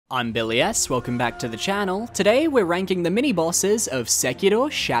I'm Billy S, welcome back to the channel. Today we're ranking the mini-bosses of Sekiro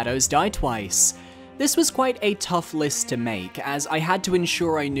Shadows Die Twice. This was quite a tough list to make, as I had to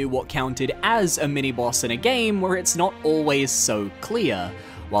ensure I knew what counted as a mini-boss in a game where it's not always so clear,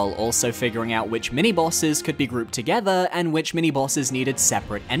 while also figuring out which mini-bosses could be grouped together and which mini-bosses needed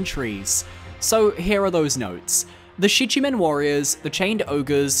separate entries. So here are those notes. The Shichimen Warriors, the Chained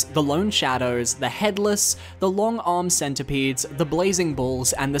Ogres, the Lone Shadows, the Headless, the Long-Armed Centipedes, the Blazing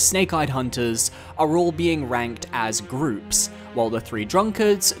Bulls, and the Snake-Eyed Hunters are all being ranked as groups, while the 3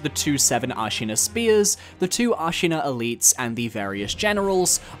 Drunkards, the 2 7 Ashina Spears, the 2 Ashina Elites, and the various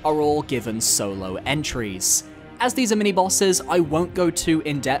Generals are all given solo entries. As these are mini-bosses, I won't go too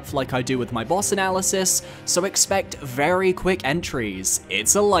in-depth like I do with my boss analysis, so expect very quick entries.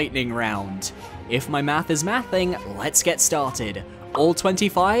 It's a lightning round. If my math is mathing, let's get started. All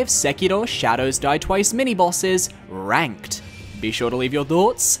 25 Sekiro Shadows Die Twice mini-bosses ranked. Be sure to leave your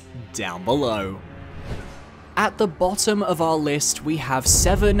thoughts down below. At the bottom of our list, we have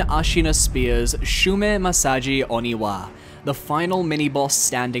 7 Ashina Spears Shume Masaji Oniwa, the final mini-boss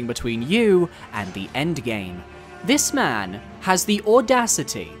standing between you and the endgame. This man has the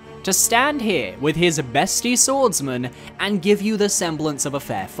audacity to stand here with his bestie swordsman and give you the semblance of a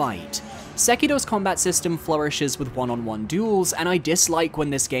fair fight. Sekiro's combat system flourishes with one-on-one duels, and I dislike when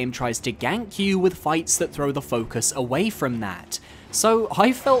this game tries to gank you with fights that throw the focus away from that. So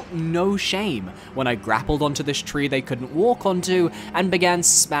I felt no shame when I grappled onto this tree they couldn't walk onto and began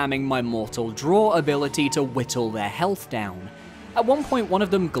spamming my Mortal Draw ability to whittle their health down. At one point, one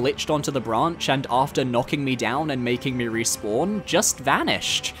of them glitched onto the branch and after knocking me down and making me respawn, just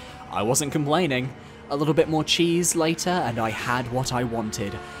vanished. I wasn't complaining. A little bit more cheese later and I had what I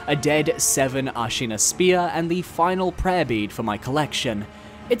wanted. A dead 7 Ashina Spear and the final prayer bead for my collection.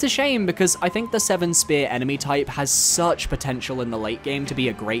 It's a shame because I think the 7 Spear enemy type has such potential in the late game to be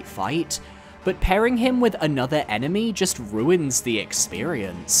a great fight, but pairing him with another enemy just ruins the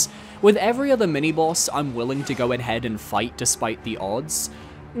experience. With every other mini-boss, I'm willing to go ahead and fight despite the odds.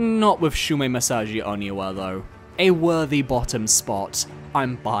 Not with Shume Masaji Oniwa though. A worthy bottom spot.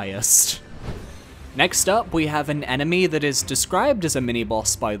 I'm biased. Next up, we have an enemy that is described as a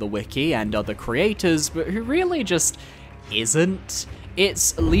mini-boss by the wiki and other creators, but who really just isn't.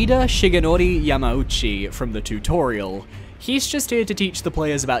 It's leader Shigenori Yamauchi from the tutorial. He's just here to teach the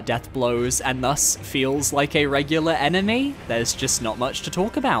players about death blows and thus feels like a regular enemy. There's just not much to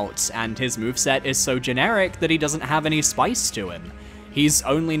talk about, and his moveset is so generic that he doesn't have any spice to him. He's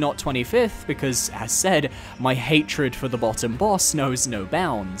only not 25th because, as said, my hatred for the bottom boss knows no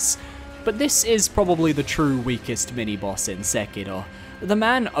bounds. But this is probably the true weakest mini-boss in Sekiro. The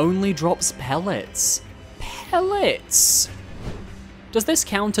man only drops pellets. Pellets! Does this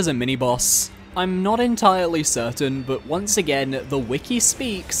count as a mini-boss? I'm not entirely certain, but once again, the wiki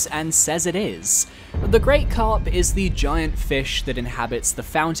speaks and says it is. The Great Carp is the giant fish that inhabits the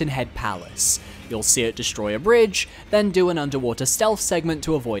Fountainhead Palace. You'll see it destroy a bridge, then do an underwater stealth segment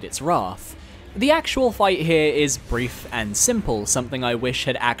to avoid its wrath. The actual fight here is brief and simple, something I wish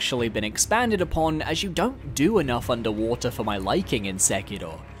had actually been expanded upon, as you don't do enough underwater for my liking in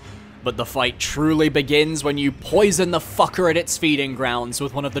Sekiro. But the fight truly begins when you poison the fucker at its feeding grounds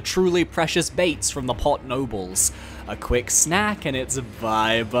with one of the truly precious baits from the pot nobles. A quick snack and it's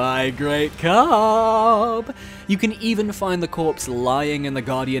bye-bye Great Carp! You can even find the corpse lying in the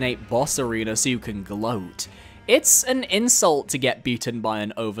Guardianate boss arena so you can gloat. It's an insult to get beaten by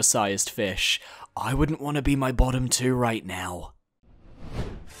an oversized fish. I wouldn't want to be my bottom 2 right now.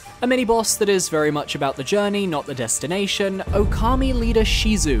 A mini-boss that is very much about the journey, not the destination, Okami leader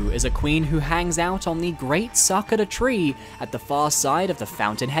Shizu is a queen who hangs out on the Great Sakura Tree at the far side of the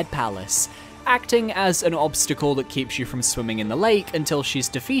Fountainhead Palace, acting as an obstacle that keeps you from swimming in the lake until she's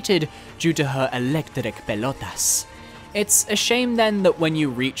defeated due to her electric pelotas. It's a shame then that when you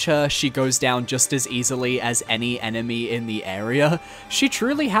reach her, she goes down just as easily as any enemy in the area. She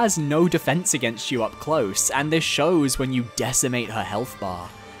truly has no defense against you up close, and this shows when you decimate her health bar.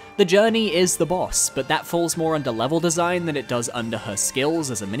 The journey is the boss, but that falls more under level design than it does under her skills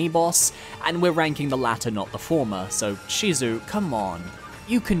as a mini-boss, and we're ranking the latter not the former, so Shizu, come on,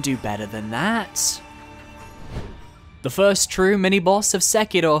 you can do better than that. The first true mini-boss of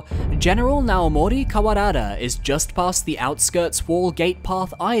Sekiro, General Naomori Kawarada, is just past the outskirts wall gate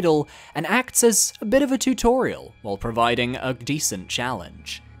path idle and acts as a bit of a tutorial while providing a decent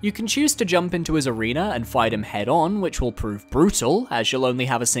challenge. You can choose to jump into his arena and fight him head-on, which will prove brutal, as you'll only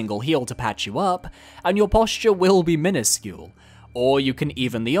have a single heal to patch you up, and your posture will be minuscule. Or you can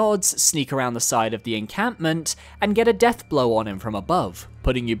even the odds, sneak around the side of the encampment, and get a death blow on him from above,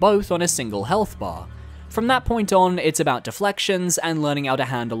 putting you both on a single health bar. From that point on, it's about deflections and learning how to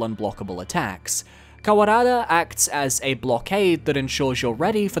handle unblockable attacks. Kawarada acts as a blockade that ensures you're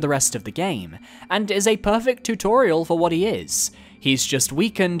ready for the rest of the game, and is a perfect tutorial for what he is. He's just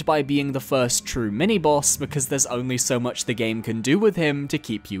weakened by being the first true mini-boss because there's only so much the game can do with him to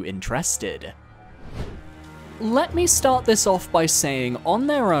keep you interested. Let me start this off by saying, on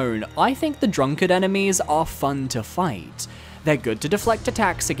their own, I think the drunkard enemies are fun to fight. They're good to deflect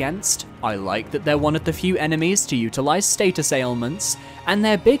attacks against, I like that they're one of the few enemies to utilize status ailments, and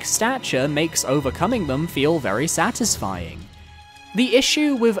their big stature makes overcoming them feel very satisfying. The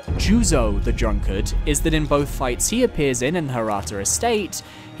issue with Juzo the Drunkard is that in both fights he appears in Hirata Estate,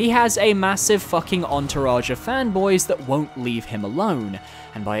 he has a massive fucking entourage of fanboys that won't leave him alone,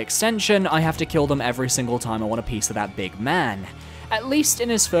 and by extension I have to kill them every single time I want a piece of that big man. At least in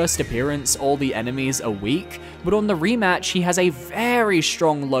his first appearance, all the enemies are weak, but on the rematch he has a very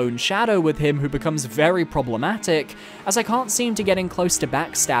strong lone shadow with him who becomes very problematic, as I can't seem to get in close to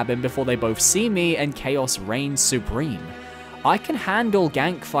backstab him before they both see me and chaos reigns supreme. I can handle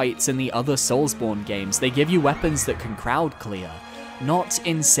gank fights in the other Soulsborne games, they give you weapons that can crowd clear, not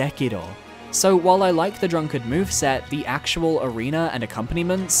in Sekiro. So while I like the Drunkard moveset, the actual arena and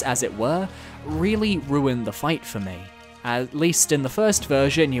accompaniments, as it were, really ruin the fight for me. At least in the first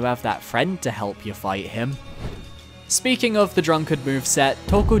version, you have that friend to help you fight him. Speaking of the Drunkard moveset,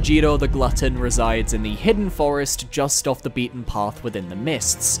 Tokujiro the Glutton resides in the hidden forest just off the beaten path within the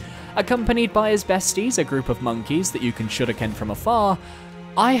mists. Accompanied by his besties, a group of monkeys that you can shuriken from afar,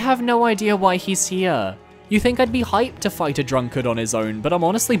 I have no idea why he's here. You think I'd be hyped to fight a drunkard on his own, but I'm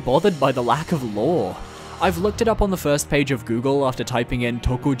honestly bothered by the lack of lore. I've looked it up on the first page of Google after typing in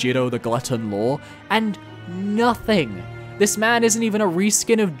Tokujiro the Glutton lore, and nothing. This man isn't even a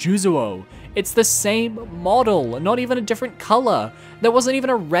reskin of Juzuo. It's the same model, not even a different color. There wasn't even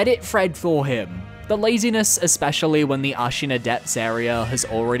a Reddit thread for him. The laziness, especially when the Ashina Depths area has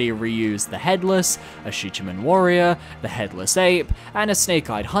already reused the Headless, a Shichiman Warrior, the Headless Ape, and a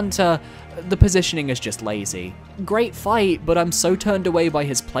Snake-Eyed Hunter, the positioning is just lazy. Great fight, but I'm so turned away by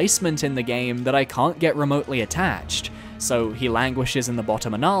his placement in the game that I can't get remotely attached, so he languishes in the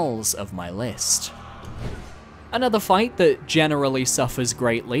bottom annals of my list. Another fight that generally suffers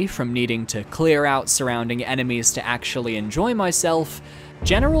greatly from needing to clear out surrounding enemies to actually enjoy myself,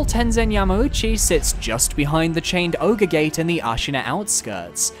 General Tenzen Yamauchi sits just behind the chained ogre gate in the Ashina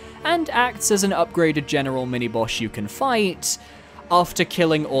outskirts, and acts as an upgraded general mini-boss you can fight, after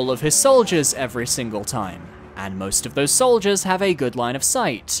killing all of his soldiers every single time. And most of those soldiers have a good line of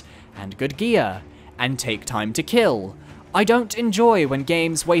sight, and good gear, and take time to kill. I don't enjoy when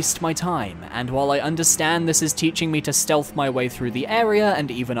games waste my time, and while I understand this is teaching me to stealth my way through the area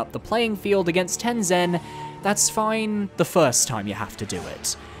and even up the playing field against Tenzen, that's fine the first time you have to do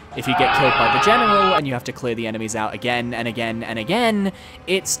it. If you get killed by the general and you have to clear the enemies out again and again and again,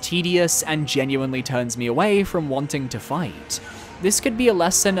 it's tedious and genuinely turns me away from wanting to fight. This could be a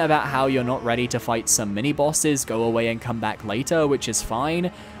lesson about how you're not ready to fight some mini-bosses, go away and come back later, which is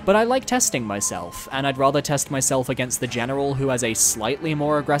fine, but I like testing myself, and I'd rather test myself against the general who has a slightly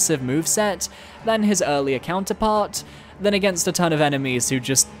more aggressive moveset than his earlier counterpart, than against a ton of enemies who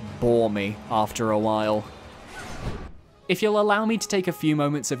just bore me after a while. If you'll allow me to take a few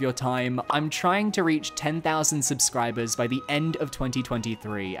moments of your time, I'm trying to reach 10,000 subscribers by the end of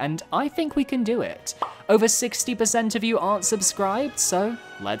 2023, and I think we can do it. Over 60% of you aren't subscribed, so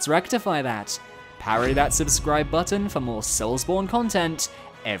let's rectify that. Parry that subscribe button for more Soulsborne content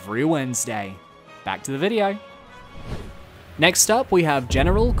every Wednesday. Back to the video. Next up, we have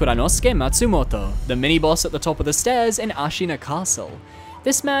General Kuranosuke Matsumoto, the mini-boss at the top of the stairs in Ashina Castle.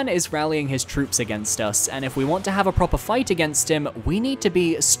 This man is rallying his troops against us, and if we want to have a proper fight against him, we need to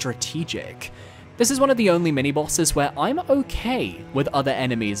be strategic. This is one of the only mini-bosses where I'm okay with other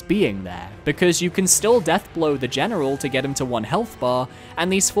enemies being there, because you can still deathblow the general to get him to 1 health bar,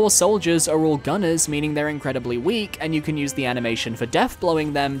 and these 4 soldiers are all gunners, meaning they're incredibly weak, and you can use the animation for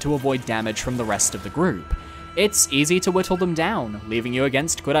deathblowing them to avoid damage from the rest of the group. It's easy to whittle them down, leaving you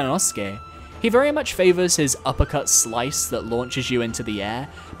against Kuranosuke. He very much favors his uppercut slice that launches you into the air,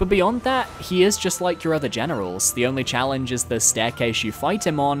 but beyond that, he is just like your other generals. The only challenge is the staircase you fight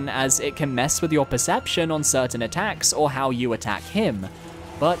him on, as it can mess with your perception on certain attacks or how you attack him,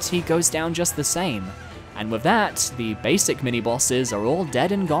 but he goes down just the same. And with that, the basic mini-bosses are all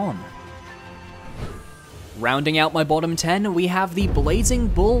dead and gone. Rounding out my bottom 10, we have the Blazing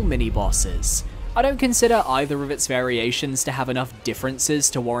Bull mini-bosses. I don't consider either of its variations to have enough differences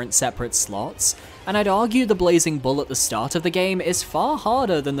to warrant separate slots, and I'd argue the Blazing Bull at the start of the game is far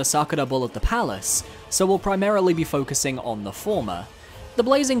harder than the Sakura Bull at the palace, so we'll primarily be focusing on the former. The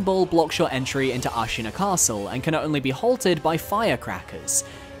Blazing Bull blocks your entry into Ashina Castle and can only be halted by firecrackers.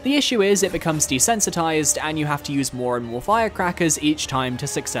 The issue is it becomes desensitized and you have to use more and more firecrackers each time to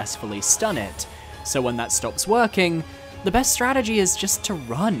successfully stun it. So when that stops working, the best strategy is just to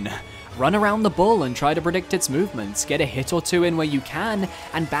run. Run around the bull and try to predict its movements, get a hit or two in where you can,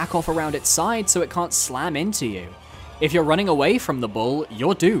 and back off around its side so it can't slam into you. If you're running away from the bull,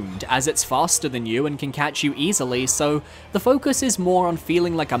 you're doomed, as it's faster than you and can catch you easily, so the focus is more on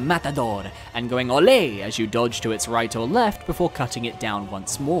feeling like a matador and going olé as you dodge to its right or left before cutting it down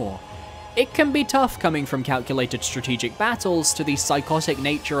once more. It can be tough coming from calculated strategic battles to the psychotic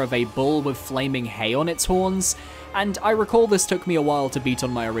nature of a bull with flaming hay on its horns, and I recall this took me a while to beat on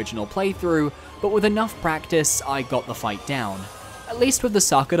my original playthrough, but with enough practice, I got the fight down. At least with the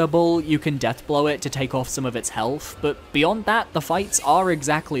Sakura Bull, you can deathblow it to take off some of its health, but beyond that, the fights are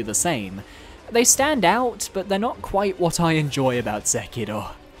exactly the same. They stand out, but they're not quite what I enjoy about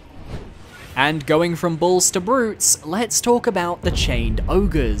Sekiro. And going from bulls to brutes, let's talk about the Chained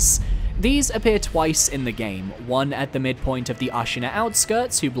Ogres. These appear twice in the game, one at the midpoint of the Ashina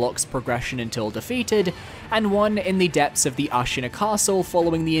outskirts who blocks progression until defeated, and one in the depths of the Ashina Castle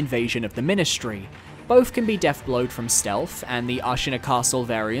following the invasion of the Ministry. Both can be deathblowed from stealth, and the Ashina Castle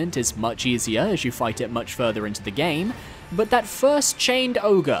variant is much easier as you fight it much further into the game, but that first Chained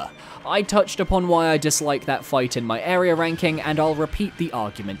Ogre, I touched upon why I dislike that fight in my area ranking, and I'll repeat the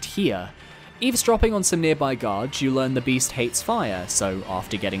argument here. Eavesdropping on some nearby guards, you learn the beast hates fire, so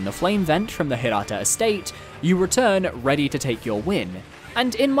after getting the flame vent from the Hirata estate, you return ready to take your win.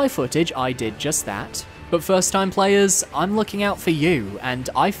 And in my footage, I did just that. But first time players, I'm looking out for you, and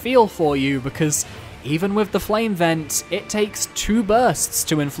I feel for you because even with the flame vent, it takes 2 bursts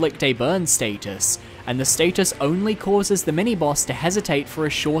to inflict a burn status, and the status only causes the mini-boss to hesitate for a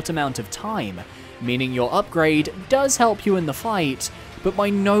short amount of time, meaning your upgrade does help you in the fight, but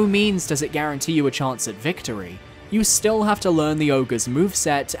by no means does it guarantee you a chance at victory. You still have to learn the ogre's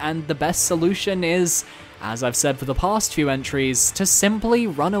moveset, and the best solution is, as I've said for the past few entries, to simply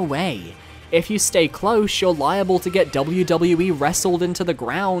run away. If you stay close, you're liable to get WWE wrestled into the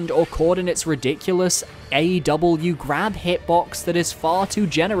ground or caught in its ridiculous AW grab hitbox that is far too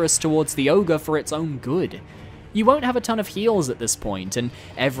generous towards the ogre for its own good. You won't have a ton of heals at this point, and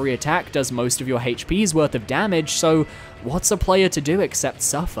every attack does most of your HP's worth of damage, so what's a player to do except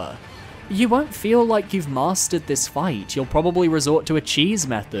suffer? You won't feel like you've mastered this fight. You'll probably resort to a cheese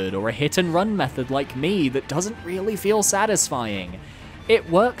method or a hit and run method like me that doesn't really feel satisfying. It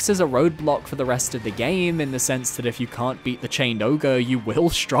works as a roadblock for the rest of the game in the sense that if you can't beat the Chained Ogre, you will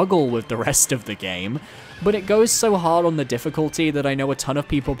struggle with the rest of the game, but it goes so hard on the difficulty that I know a ton of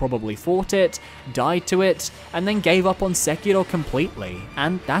people probably fought it, died to it, and then gave up on Sekiro completely,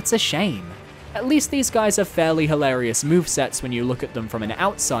 and that's a shame. At least these guys have fairly hilarious movesets when you look at them from an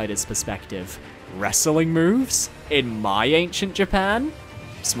outsider's perspective. Wrestling moves? In my ancient Japan?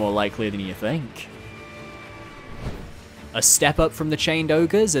 It's more likely than you think. A step up from the Chained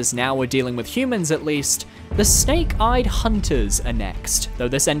Ogres, as now we're dealing with humans at least, the Snake-Eyed Hunters are next, though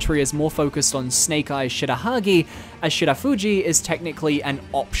this entry is more focused on Snake-Eye Shirahagi, as Shirafuji is technically an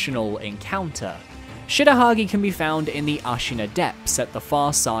optional encounter. Shirahagi can be found in the Ashina depths at the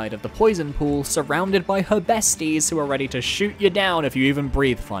far side of the poison pool, surrounded by her besties who are ready to shoot you down if you even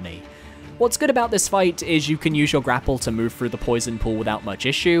breathe funny. What's good about this fight is you can use your grapple to move through the poison pool without much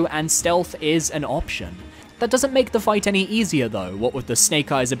issue, and stealth is an option. That doesn't make the fight any easier though, what with the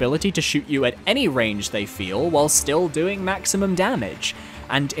Snake Eye's ability to shoot you at any range they feel while still doing maximum damage.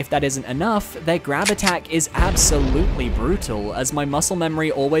 And if that isn't enough, their grab attack is absolutely brutal, as my muscle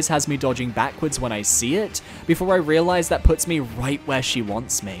memory always has me dodging backwards when I see it, before I realize that puts me right where she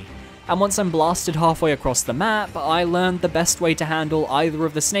wants me. And once I'm blasted halfway across the map, I learned the best way to handle either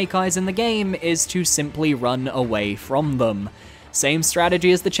of the Snake Eyes in the game is to simply run away from them. Same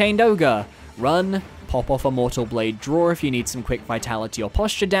strategy as the Chained Ogre. Run, pop off a Mortal Blade draw if you need some quick vitality or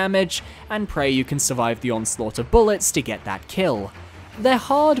posture damage, and pray you can survive the onslaught of bullets to get that kill. They're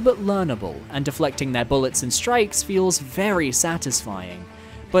hard but learnable, and deflecting their bullets and strikes feels very satisfying.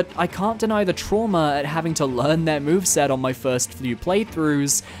 But I can't deny the trauma at having to learn their moveset on my first few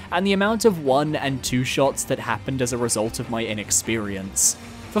playthroughs, and the amount of 1 and 2 shots that happened as a result of my inexperience.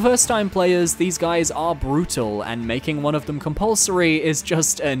 For first-time players, these guys are brutal, and making one of them compulsory is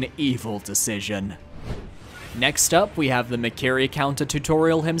just an evil decision. Next up, we have the Mikiri counter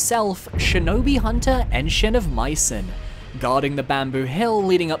tutorial himself, Shinobi Hunter Enshin of Mycen, guarding the bamboo hill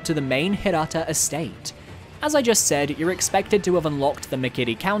leading up to the main Hirata estate. As I just said, you're expected to have unlocked the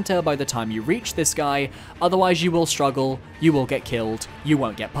Mikiri counter by the time you reach this guy, otherwise you will struggle, you will get killed, you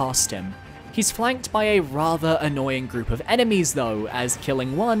won't get past him. He's flanked by a rather annoying group of enemies though, as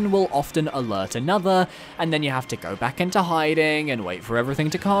killing one will often alert another, and then you have to go back into hiding and wait for everything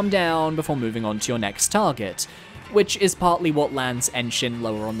to calm down before moving on to your next target, which is partly what lands Enshin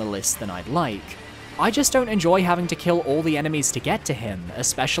lower on the list than I'd like. I just don't enjoy having to kill all the enemies to get to him,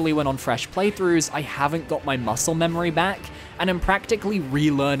 especially when on fresh playthroughs I haven't got my muscle memory back and am practically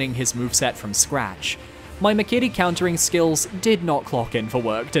relearning his moveset from scratch. My Makiri countering skills did not clock in for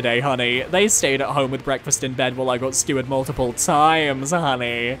work today, honey. They stayed at home with breakfast in bed while I got skewered multiple times,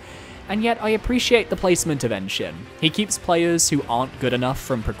 honey. And yet I appreciate the placement of Enshin. He keeps players who aren't good enough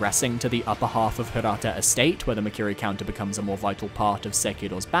from progressing to the upper half of Hirata Estate, where the Makiri counter becomes a more vital part of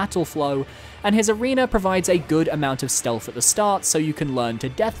Sekiro's battle flow, and his arena provides a good amount of stealth at the start so you can learn to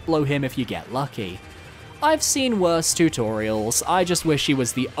death blow him if you get lucky. I've seen worse tutorials, I just wish he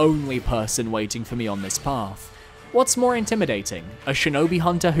was the only person waiting for me on this path. What's more intimidating, a shinobi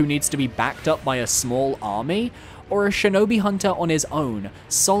hunter who needs to be backed up by a small army, or a shinobi hunter on his own,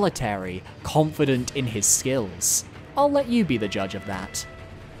 solitary, confident in his skills? I'll let you be the judge of that.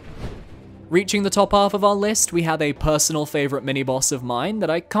 Reaching the top half of our list, we have a personal favourite mini-boss of mine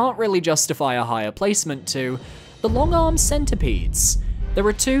that I can't really justify a higher placement to, the long-armed centipedes. There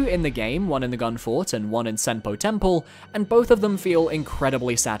are two in the game, one in the Gun Fort and one in Senpo Temple, and both of them feel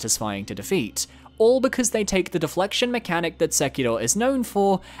incredibly satisfying to defeat, all because they take the deflection mechanic that Sekiro is known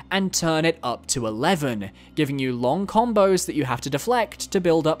for and turn it up to 11, giving you long combos that you have to deflect to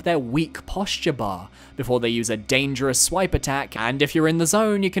build up their weak posture bar, before they use a dangerous swipe attack, and if you're in the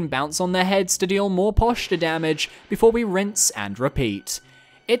zone you can bounce on their heads to deal more posture damage before we rinse and repeat.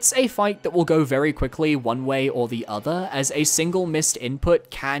 It's a fight that will go very quickly one way or the other, as a single missed input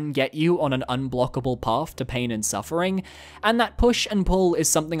can get you on an unblockable path to pain and suffering, and that push and pull is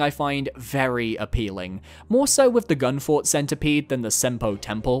something I find very appealing, more so with the Gunfort Centipede than the Senpo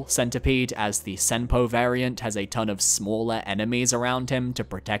Temple Centipede, as the Senpo variant has a ton of smaller enemies around him to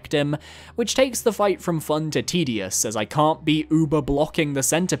protect him, which takes the fight from fun to tedious, as I can't be uber blocking the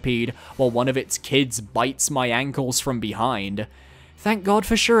centipede while one of its kids bites my ankles from behind. Thank God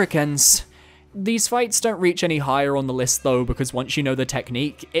for shurikens. These fights don't reach any higher on the list though, because once you know the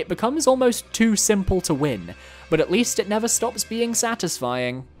technique, it becomes almost too simple to win, but at least it never stops being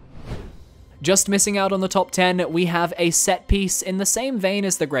satisfying. Just missing out on the top 10, we have a set piece in the same vein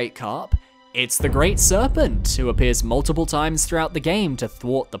as the Great Carp. It's the Great Serpent, who appears multiple times throughout the game to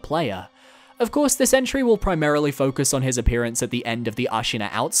thwart the player. Of course, this entry will primarily focus on his appearance at the end of the Ashina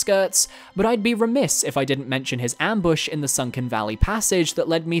outskirts, but I'd be remiss if I didn't mention his ambush in the Sunken Valley passage that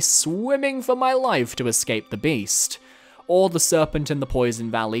led me swimming for my life to escape the beast. Or the serpent in the Poison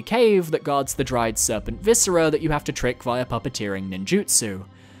Valley cave that guards the dried serpent viscera that you have to trick via puppeteering ninjutsu.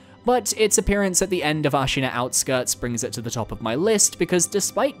 But its appearance at the end of Ashina Outskirts brings it to the top of my list because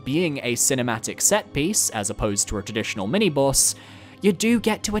despite being a cinematic set piece, as opposed to a traditional mini-boss, you do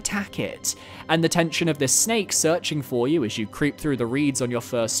get to attack it, and the tension of this snake searching for you as you creep through the reeds on your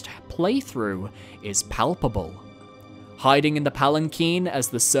first playthrough is palpable. Hiding in the palanquin as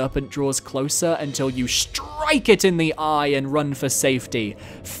the serpent draws closer until you strike it in the eye and run for safety,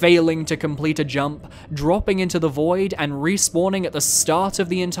 failing to complete a jump, dropping into the void and respawning at the start of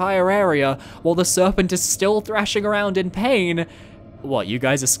the entire area while the serpent is still thrashing around in pain. What, you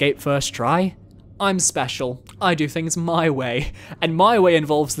guys escape first try? I'm special. I do things my way, and my way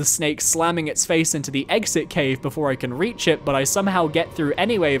involves the snake slamming its face into the exit cave before I can reach it, but I somehow get through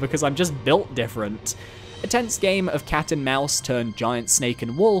anyway because I'm just built different. A tense game of cat and mouse turned giant snake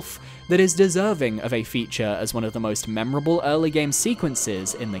and wolf that is deserving of a feature as one of the most memorable early game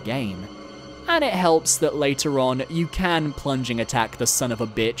sequences in the game. And it helps that later on you can plunging attack the son of a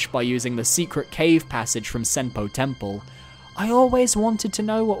bitch by using the secret cave passage from Senpo Temple. I always wanted to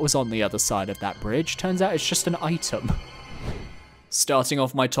know what was on the other side of that bridge, turns out it's just an item. Starting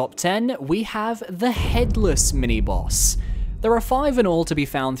off my top 10, we have the Headless mini-boss. There are 5 in all to be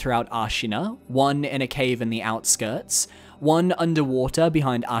found throughout Ashina, 1 in a cave in the outskirts, 1 underwater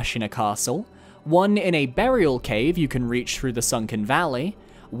behind Ashina Castle, 1 in a burial cave you can reach through the Sunken Valley,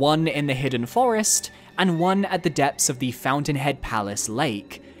 1 in the Hidden Forest, and 1 at the depths of the Fountainhead Palace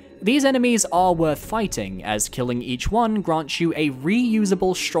Lake. These enemies are worth fighting, as killing each one grants you a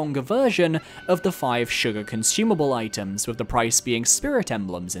reusable stronger version of the 5 sugar consumable items, with the price being spirit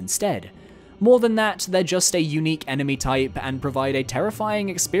emblems instead. More than that, they're just a unique enemy type and provide a terrifying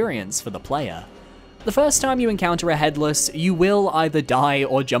experience for the player. The first time you encounter a Headless, you will either die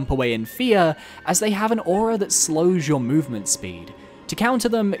or jump away in fear, as they have an aura that slows your movement speed. To counter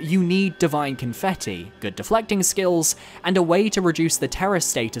them, you need Divine Confetti, good deflecting skills, and a way to reduce the terror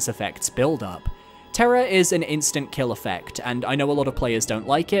status effect's build-up. Terror is an instant kill effect, and I know a lot of players don't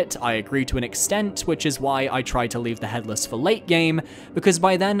like it. I agree to an extent, which is why I try to leave the Headless for late game, because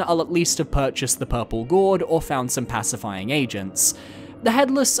by then I'll at least have purchased the Purple Gourd or found some pacifying agents. The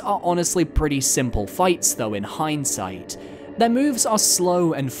Headless are honestly pretty simple fights though in hindsight. Their moves are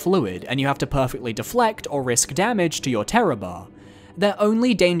slow and fluid, and you have to perfectly deflect or risk damage to your Terror bar. Their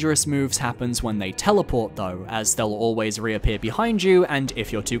only dangerous moves happens when they teleport though, as they'll always reappear behind you, and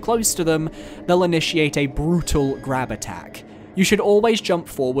if you're too close to them, they'll initiate a brutal grab attack. You should always jump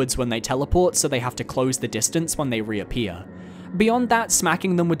forwards when they teleport, so they have to close the distance when they reappear. Beyond that,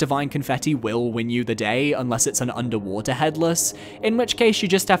 smacking them with Divine Confetti will win you the day, unless it's an underwater Headless, in which case you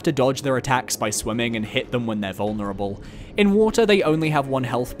just have to dodge their attacks by swimming and hit them when they're vulnerable. In water, they only have 1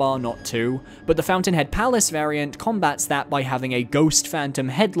 health bar, not 2, but the Fountainhead Palace variant combats that by having a Ghost Phantom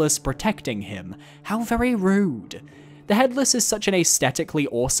Headless protecting him. How very rude. The Headless is such an aesthetically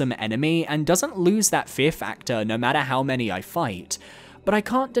awesome enemy, and doesn't lose that fear factor no matter how many I fight. But I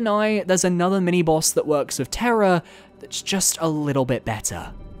can't deny there's another mini-boss that works with Terror that's just a little bit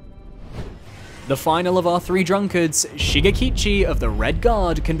better. The final of our 3 drunkards, Shigekichi of the Red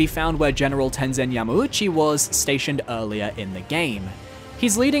Guard, can be found where General Tenzen Yamauchi was stationed earlier in the game.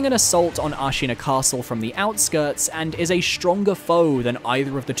 He's leading an assault on Ashina Castle from the outskirts and is a stronger foe than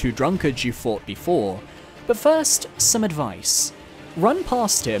either of the 2 drunkards you fought before. But first, some advice. Run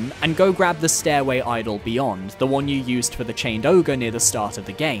past him and go grab the stairway idol beyond, the one you used for the Chained Ogre near the start of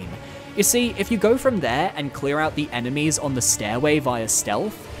the game. You see, if you go from there and clear out the enemies on the stairway via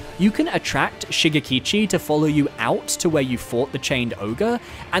stealth, you can attract Shigekichi to follow you out to where you fought the Chained Ogre,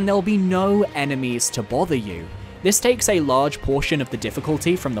 and there'll be no enemies to bother you. This takes a large portion of the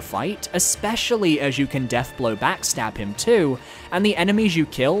difficulty from the fight, especially as you can Deathblow backstab him too, and the enemies you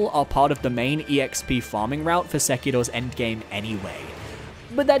kill are part of the main EXP farming route for Sekiro's endgame anyway.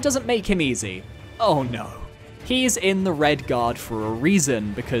 But that doesn't make him easy. Oh no. He's in the Red Guard for a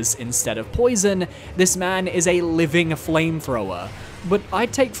reason, because instead of poison, this man is a living flamethrower. But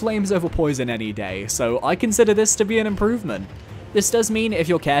I'd take flames over poison any day, so I consider this to be an improvement. This does mean if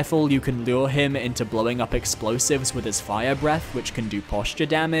you're careful, you can lure him into blowing up explosives with his fire breath, which can do posture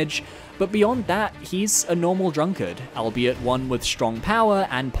damage, but beyond that, he's a normal drunkard, albeit one with strong power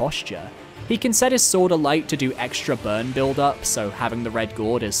and posture. He can set his sword alight to do extra burn build-up, so having the Red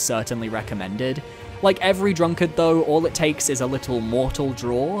Gourd is certainly recommended. Like every drunkard though, all it takes is a little mortal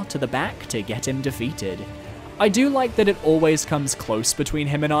draw to the back to get him defeated. I do like that it always comes close between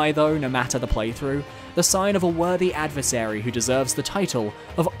him and I though, no matter the playthrough, the sign of a worthy adversary who deserves the title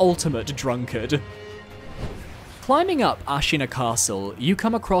of Ultimate Drunkard. Climbing up Ashina Castle, you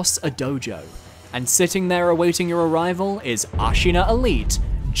come across a dojo, and sitting there awaiting your arrival is Ashina Elite,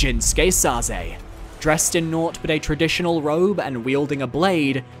 Jinsuke Saze. Dressed in naught but a traditional robe and wielding a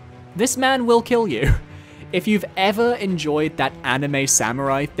blade, this man will kill you. If you've ever enjoyed that anime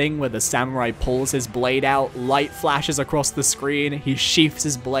samurai thing where the samurai pulls his blade out, light flashes across the screen, he sheaths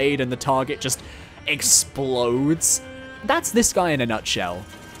his blade and the target just explodes, that's this guy in a nutshell.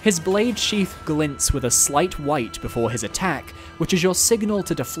 His blade sheath glints with a slight white before his attack, which is your signal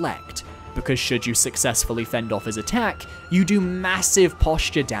to deflect, because should you successfully fend off his attack, you do massive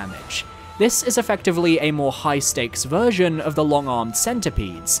posture damage. This is effectively a more high-stakes version of the long-armed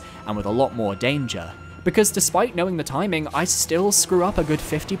centipedes, and with a lot more danger. Because despite knowing the timing, I still screw up a good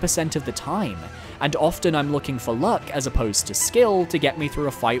 50% of the time, and often I'm looking for luck as opposed to skill to get me through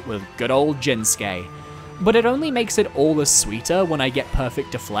a fight with good old Jinsuke. But it only makes it all the sweeter when I get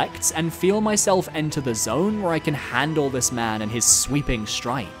perfect deflects and feel myself enter the zone where I can handle this man and his sweeping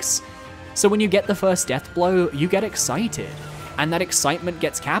strikes. So when you get the first death blow, you get excited. And that excitement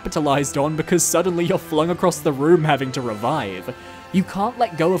gets capitalized on because suddenly you're flung across the room having to revive. You can't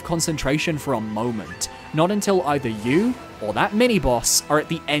let go of concentration for a moment, not until either you or that mini-boss are at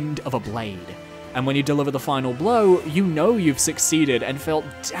the end of a blade. And when you deliver the final blow, you know you've succeeded and felt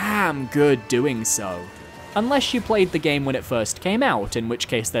damn good doing so. Unless you played the game when it first came out, in which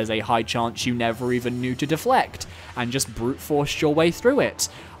case there's a high chance you never even knew to deflect, and just brute forced your way through it.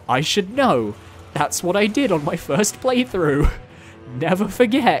 I should know. That's what I did on my first playthrough. Never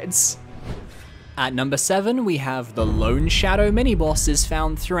forget. At number 7, we have the Lone Shadow mini-bosses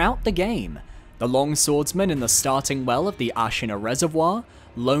found throughout the game. The Long Swordsman in the starting well of the Ashina Reservoir,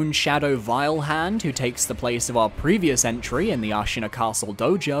 Lone Shadow Vilehand, who takes the place of our previous entry in the Ashina Castle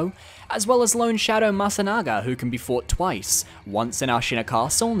Dojo, as well as Lone Shadow Masanaga, who can be fought twice, once in Ashina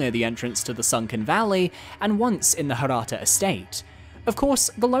Castle near the entrance to the Sunken Valley, and once in the Hirata Estate. Of course,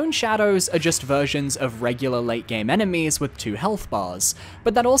 the Lone Shadows are just versions of regular late game enemies with 2 health bars,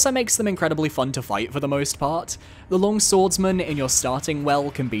 but that also makes them incredibly fun to fight for the most part. The Long Swordsman in your starting well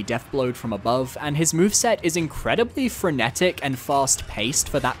can be deathblowed from above, and his moveset is incredibly frenetic and fast-paced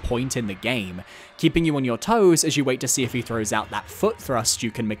for that point in the game, keeping you on your toes as you wait to see if he throws out that foot thrust you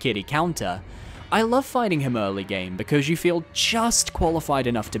can Makiri counter. I love fighting him early game because you feel just qualified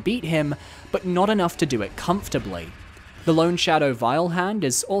enough to beat him, but not enough to do it comfortably. The Lone Shadow Vile Hand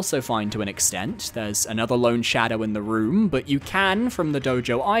is also fine to an extent. There's another Lone Shadow in the room, but you can, from the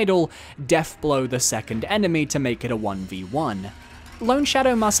Dojo Idol, deathblow the second enemy to make it a 1v1. Lone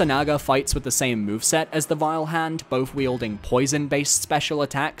Shadow Masanaga fights with the same moveset as the Vile Hand, both wielding poison-based special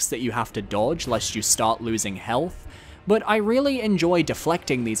attacks that you have to dodge lest you start losing health, but I really enjoy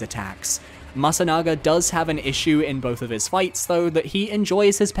deflecting these attacks. Masanaga does have an issue in both of his fights though, that he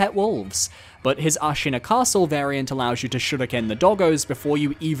enjoys his pet wolves, but his Ashina Castle variant allows you to shuriken the doggos before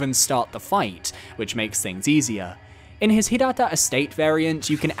you even start the fight, which makes things easier. In his Hirata Estate variant,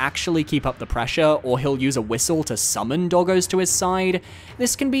 you can actually keep up the pressure, or he'll use a whistle to summon doggos to his side.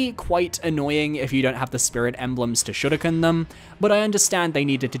 This can be quite annoying if you don't have the spirit emblems to shuriken them, but I understand they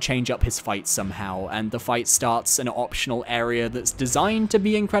needed to change up his fight somehow, and the fight starts in an optional area that's designed to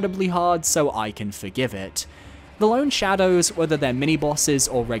be incredibly hard, so I can forgive it. The Lone Shadows, whether they're mini-bosses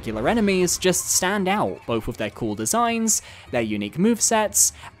or regular enemies, just stand out, both with their cool designs, their unique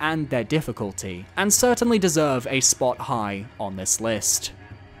movesets, and their difficulty, and certainly deserve a spot high on this list.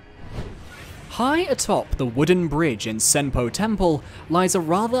 High atop the wooden bridge in Senpo Temple lies a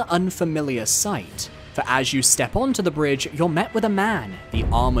rather unfamiliar sight, for as you step onto the bridge, you're met with a man, the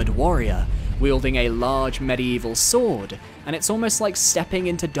Armored Warrior, wielding a large medieval sword, and it's almost like stepping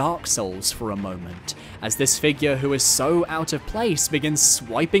into Dark Souls for a moment, as this figure who is so out of place begins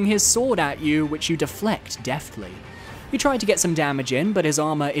swiping his sword at you, which you deflect deftly. You try to get some damage in, but his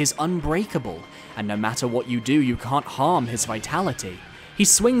armor is unbreakable, and no matter what you do, you can't harm his vitality. He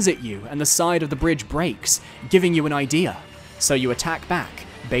swings at you, and the side of the bridge breaks, giving you an idea. So you attack back,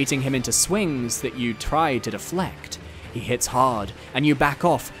 baiting him into swings that you try to deflect. He hits hard, and you back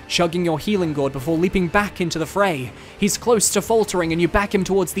off, chugging your healing gourd before leaping back into the fray. He's close to faltering, and you back him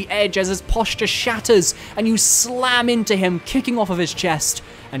towards the edge as his posture shatters, and you slam into him, kicking off of his chest,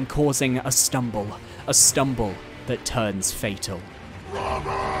 and causing a stumble that turns fatal.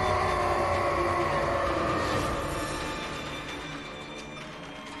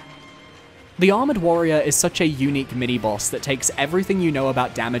 The Armored Warrior is such a unique mini-boss that takes everything you know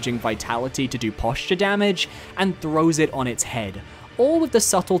about damaging vitality to do posture damage and throws it on its head, all with the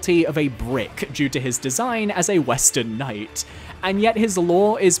subtlety of a brick due to his design as a Western knight. And yet his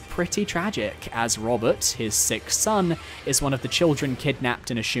lore is pretty tragic, as Robert, his sick son, is one of the children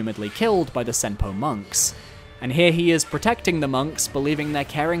kidnapped and assumedly killed by the Senpo monks. And here he is protecting the monks, believing they're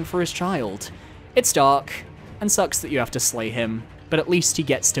caring for his child. It's dark, and sucks that you have to slay him, but at least he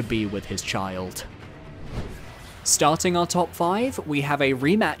gets to be with his child. Starting our top 5, we have a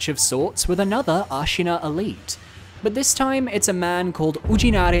rematch of sorts with another Ashina elite. But this time, it's a man called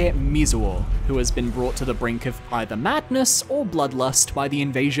Ujinare Mizuo, who has been brought to the brink of either madness or bloodlust by the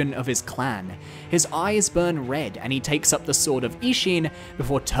invasion of his clan. His eyes burn red, and he takes up the sword of Ishin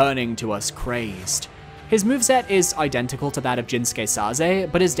before turning to us crazed. His moveset is identical to that of Jinsuke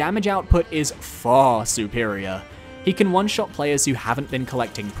Sase, but his damage output is far superior. He can one-shot players who haven't been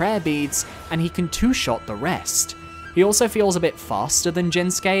collecting prayer beads, and he can two-shot the rest. He also feels a bit faster than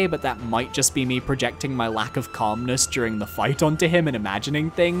Jinsuke, but that might just be me projecting my lack of calmness during the fight onto him and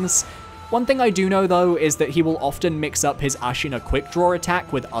imagining things. One thing I do know though is that he will often mix up his Ashina quick draw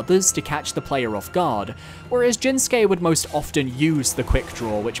attack with others to catch the player off guard, whereas Jinsuke would most often use the quick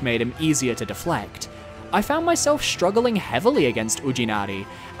draw, which made him easier to deflect. I found myself struggling heavily against Ujinari,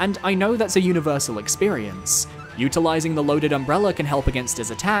 and I know that's a universal experience. Utilizing the loaded umbrella can help against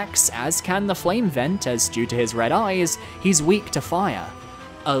his attacks, as can the flame vent, as due to his red eyes, he's weak to fire.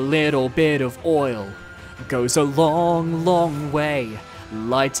 A little bit of oil goes a long, long way,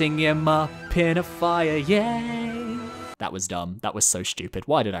 lighting him up in a fire, yay! That was dumb. That was so stupid.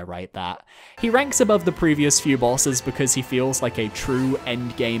 Why did I write that? He ranks above the previous few bosses because he feels like a true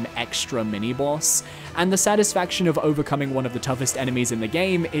endgame extra mini-boss, and the satisfaction of overcoming one of the toughest enemies in the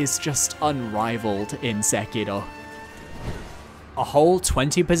game is just unrivaled in Sekiro. A whole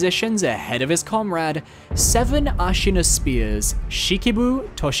 20 positions ahead of his comrade, 7 Ashina spears, Shikibu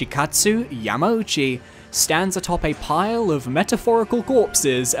Toshikatsu Yamauchi, stands atop a pile of metaphorical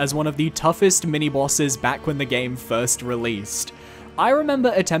corpses as one of the toughest mini-bosses back when the game first released. I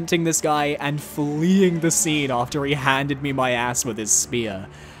remember attempting this guy and fleeing the scene after he handed me my ass with his spear.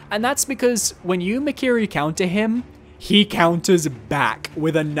 And that's because when you Makiri counter him, he counters back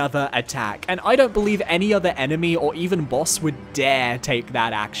with another attack, and I don't believe any other enemy or even boss would dare take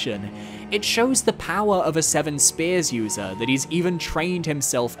that action. It shows the power of a 7 Spears user that he's even trained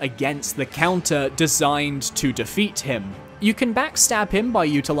himself against the counter designed to defeat him. You can backstab him by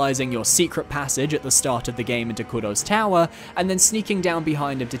utilizing your secret passage at the start of the game into Kuro's tower, and then sneaking down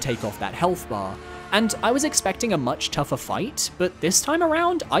behind him to take off that health bar. And I was expecting a much tougher fight, but this time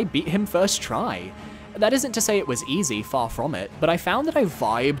around, I beat him first try. That isn't to say it was easy, far from it, but I found that I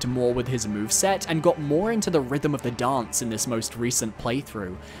vibed more with his moveset and got more into the rhythm of the dance in this most recent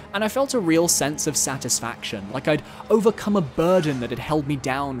playthrough, and I felt a real sense of satisfaction, like I'd overcome a burden that had held me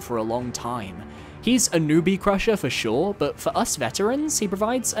down for a long time. He's a newbie crusher for sure, but for us veterans, he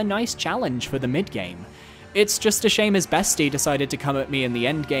provides a nice challenge for the mid-game. It's just a shame his bestie decided to come at me in the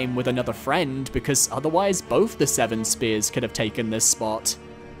endgame with another friend, because otherwise both the 7 Spears could have taken this spot.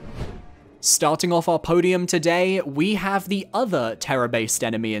 Starting off our podium today, we have the other terror-based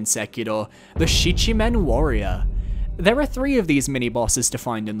enemy in Sekiro, the Shichimen Warrior. There are 3 of these mini-bosses to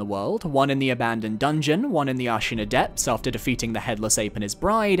find in the world, one in the abandoned dungeon, one in the Ashina Depths after defeating the Headless Ape and his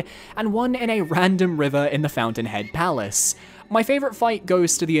bride, and one in a random river in the Fountainhead Palace. My favourite fight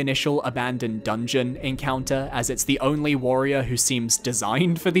goes to the initial abandoned dungeon encounter, as it's the only warrior who seems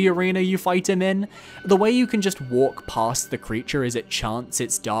designed for the arena you fight him in. The way you can just walk past the creature as it chants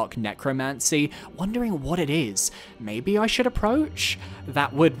its dark necromancy, wondering what it is. Maybe I should approach?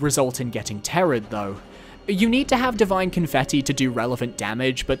 That would result in getting terrored though. You need to have Divine Confetti to do relevant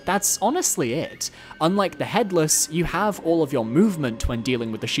damage, but that's honestly it. Unlike the Headless, you have all of your movement when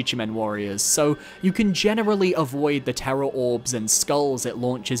dealing with the Shichimen warriors, so you can generally avoid the terror orbs and skulls it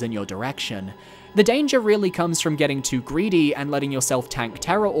launches in your direction. The danger really comes from getting too greedy and letting yourself tank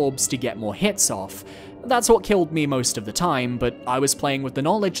terror orbs to get more hits off. That's what killed me most of the time, but I was playing with the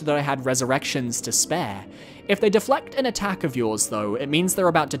knowledge that I had resurrections to spare. If they deflect an attack of yours though, it means they're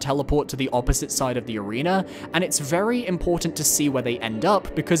about to teleport to the opposite side of the arena, and it's very important to see where they end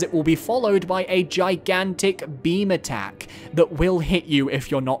up because it will be followed by a gigantic beam attack that will hit you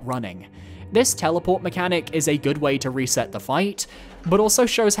if you're not running. This teleport mechanic is a good way to reset the fight, but also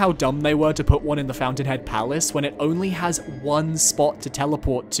shows how dumb they were to put one in the Fountainhead Palace when it only has one spot to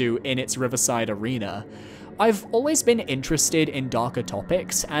teleport to in its Riverside arena. I've always been interested in darker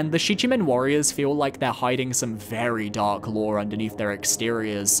topics, and the Shichimen warriors feel like they're hiding some very dark lore underneath their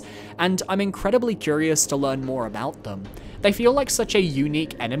exteriors, and I'm incredibly curious to learn more about them. They feel like such a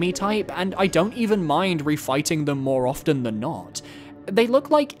unique enemy type, and I don't even mind refighting them more often than not. They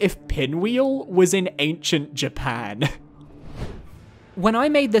look like if Pinwheel was in ancient Japan. When I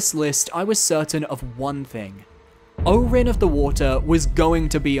made this list, I was certain of one thing. Orin of the Water was going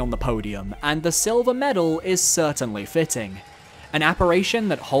to be on the podium, and the silver medal is certainly fitting. An apparition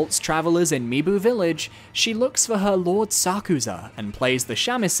that halts travelers in Mibu village, she looks for her Lord Sakuza and plays the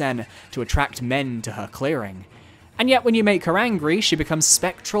shamisen to attract men to her clearing. And yet when you make her angry, she becomes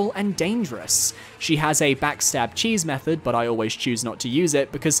spectral and dangerous. She has a backstab cheese method, but I always choose not to use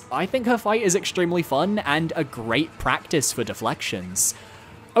it because I think her fight is extremely fun and a great practice for deflections.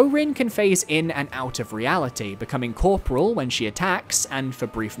 Orin can phase in and out of reality, becoming corporal when she attacks, and for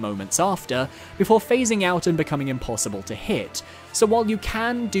brief moments after, before phasing out and becoming impossible to hit. So while you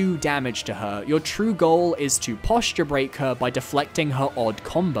can do damage to her, your true goal is to posture break her by deflecting her odd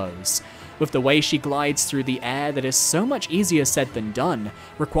combos. With the way she glides through the air, that is so much easier said than done,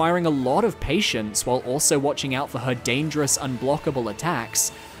 requiring a lot of patience while also watching out for her dangerous unblockable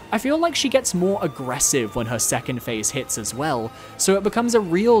attacks. I feel like she gets more aggressive when her second phase hits as well, so it becomes a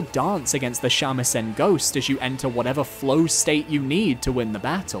real dance against the shamisen ghost as you enter whatever flow state you need to win the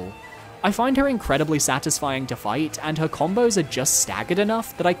battle. I find her incredibly satisfying to fight, and her combos are just staggered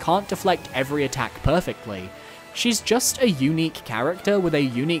enough that I can't deflect every attack perfectly. She's just a unique character with a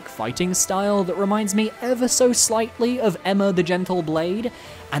unique fighting style that reminds me ever so slightly of Emma the Gentle Blade,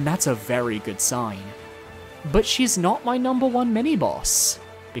 and that's a very good sign. But she's not my #1 mini-boss.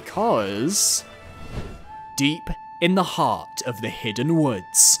 Because deep in the heart of the Hidden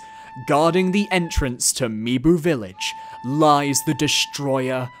Woods, guarding the entrance to Mibu Village, lies the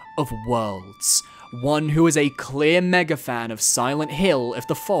Destroyer of Worlds, one who is a clear mega fan of Silent Hill if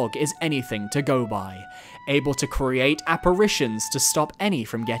the fog is anything to go by, able to create apparitions to stop any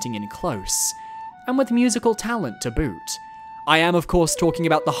from getting in close, and with musical talent to boot. I am of course talking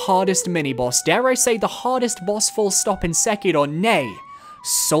about the hardest mini-boss, dare I say the hardest boss full stop in Sekiro, nay,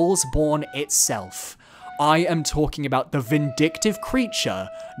 Soulsborne itself. I am talking about the vindictive creature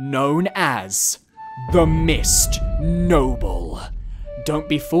known as the Mist Noble. Don't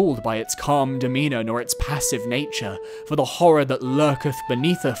be fooled by its calm demeanor nor its passive nature, for the horror that lurketh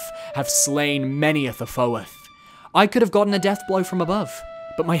beneatheth have slain manyeth a foeeth. I could have gotten a death blow from above,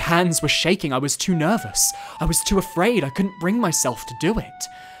 but my hands were shaking. I was too nervous. I was too afraid. I couldn't bring myself to do it.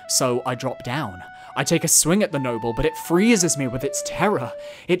 So I drop down. I take a swing at the noble, but it freezes me with its terror,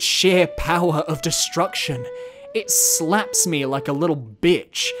 its sheer power of destruction. It slaps me like a little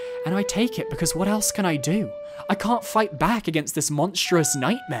bitch, and I take it because what else can I do? I can't fight back against this monstrous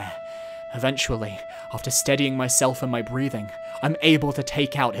nightmare. Eventually, after steadying myself and my breathing, I'm able to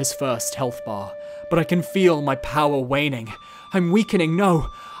take out his first health bar, but I can feel my power waning. I'm weakening. No,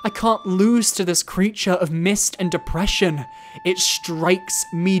 I can't lose to this creature of mist and depression. It strikes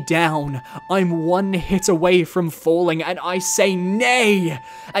me down. I'm one hit away from falling, and I say nay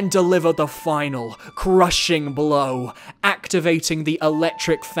and deliver the final, crushing blow, activating the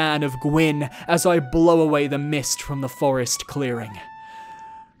electric fan of Gwyn as I blow away the mist from the forest clearing.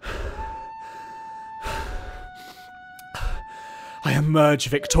 I emerge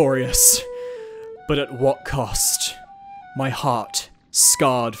victorious, but at what cost? My heart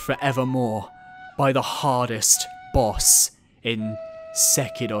scarred forevermore by the hardest boss in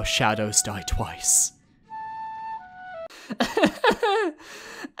Sekiro Shadows Die Twice.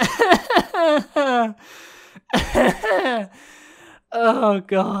 Oh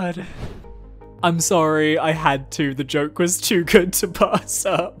god. I'm sorry, I had to. The joke was too good to pass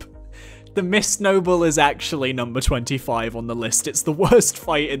up. The Mist Noble is actually number 25 on the list. It's the worst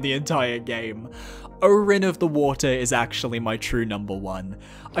fight in the entire game. Orin of the Water is actually my true number 1.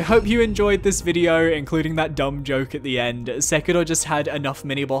 I hope you enjoyed this video, including that dumb joke at the end. Sekiro just had enough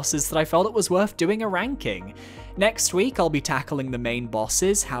mini-bosses that I felt it was worth doing a ranking. Next week, I'll be tackling the main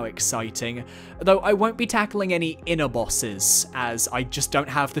bosses. How exciting. Though I won't be tackling any inner bosses, as I just don't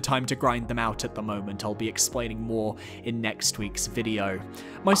have the time to grind them out at the moment. I'll be explaining more in next week's video.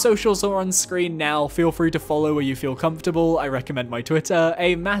 My socials are on screen now. Feel free to follow where you feel comfortable. I recommend my Twitter.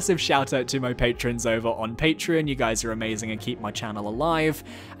 A massive shout out to my patrons over on Patreon. You guys are amazing and keep my channel alive.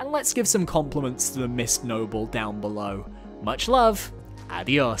 And let's give some compliments to the Mist Noble down below. Much love.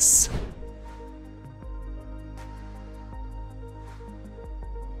 Adios.